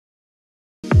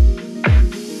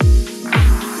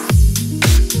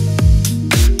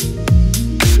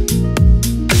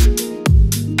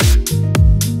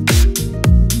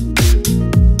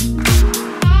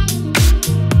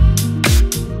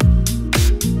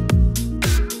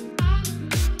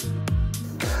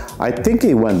I think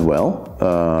it went well.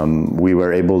 We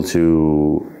were able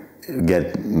to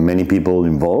get many people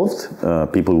involved,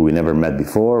 people we never met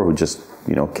before, who just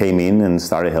came in and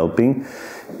started helping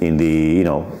in the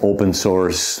open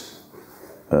source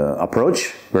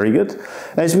approach. Very good.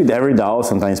 As with every DAO,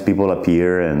 sometimes people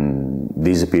appear and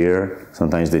disappear.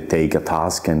 Sometimes they take a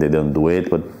task and they don't do it,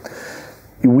 but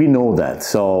we know that.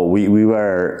 So we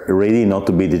were ready not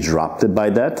to be disrupted by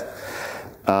that.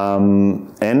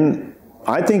 And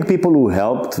I think people who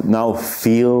helped now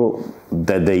feel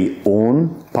that they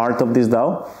own part of this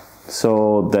DAO.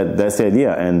 So that's the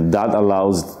idea, and that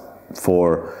allows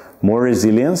for more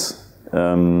resilience.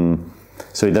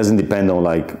 So it doesn't depend on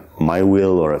like my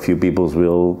will or a few people's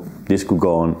will. This could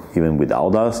go on even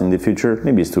without us in the future.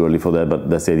 Maybe it's too early for that, but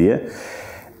that's the idea.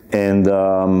 And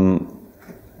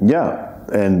yeah.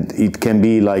 And it can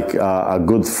be like a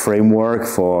good framework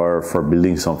for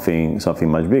building something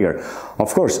much bigger.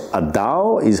 Of course, a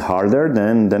DAO is harder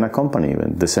than a company.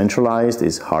 Even decentralized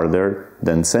is harder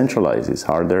than centralized. It's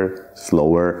harder,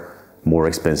 slower, more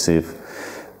expensive.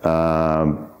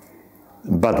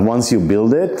 But once you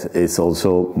build it, it's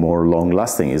also more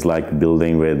long-lasting. It's like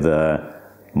building with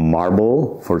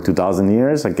marble for 2,000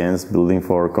 years against building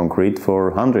for concrete for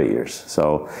 100 years.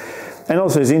 So. And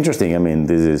also it's interesting, I mean,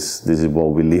 this is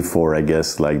what we live for, I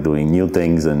guess, like doing new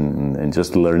things and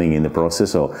just learning in the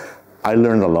process. So I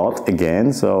learned a lot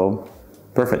again, so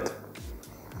perfect.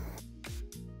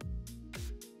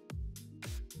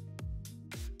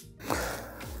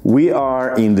 We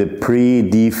are in the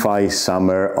pre-DeFi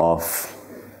summer of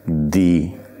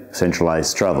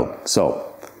decentralized travel.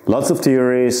 So lots of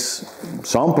theories,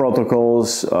 some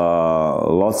protocols,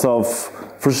 lots of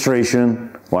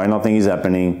frustration, why nothing is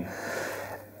happening.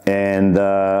 And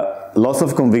lots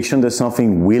of conviction that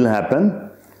something will happen.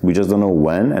 We just don't know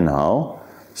when and how.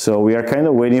 So we are kind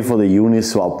of waiting for the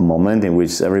Uniswap moment in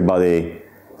which everybody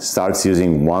starts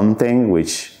using one thing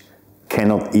which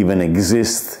cannot even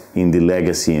exist in the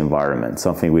legacy environment,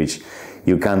 something which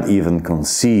you can't even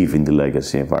conceive in the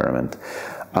legacy environment.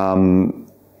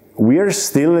 We are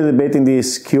still a bit in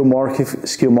this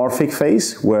skeuomorphic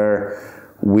phase where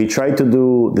we try to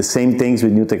do the same things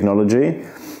with new technology.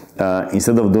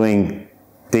 Instead of doing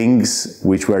things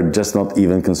which were just not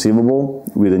even conceivable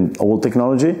with an old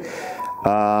technology.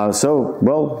 So,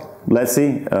 well, let's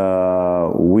see.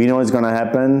 We know it's going to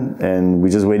happen, and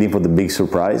we're just waiting for the big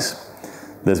surprise.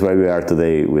 That's where we are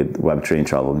today with Web3 in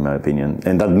travel, in my opinion.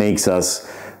 And that makes us,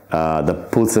 that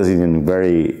puts us in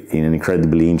an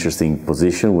incredibly interesting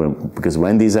position, because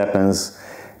when this happens,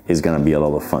 it's going to be a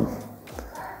lot of fun.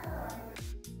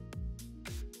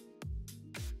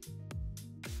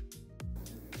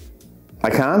 I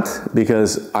can't,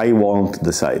 because I won't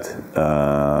decide.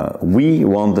 We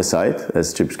won't decide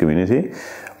as TripsCommunity.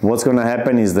 What's going to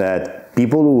happen is that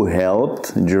people who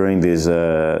helped during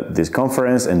this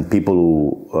conference and people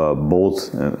who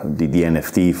bought the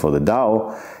NFT for the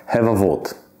DAO have a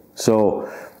vote. So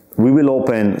we will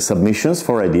open submissions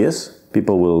for ideas.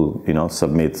 People will,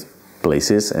 submit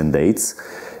places and dates,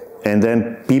 and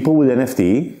then people with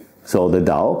NFT. So the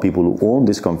DAO, people who own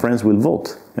this conference, will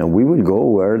vote, and we will go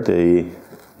where the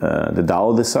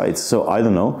DAO decides. So I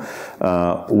don't know.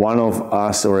 One of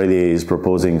us already is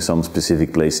proposing some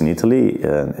specific place in Italy,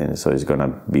 and so it's going to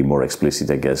be more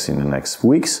explicit, I guess, in the next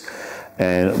weeks.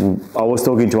 And I was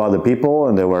talking to other people,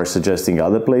 and they were suggesting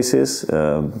other places.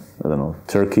 I don't know,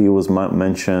 Turkey was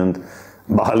mentioned,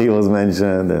 Bali was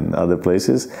mentioned, and other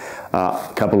places.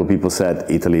 A couple of people said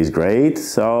Italy is great,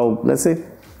 so let's see.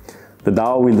 The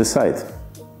DAO will decide.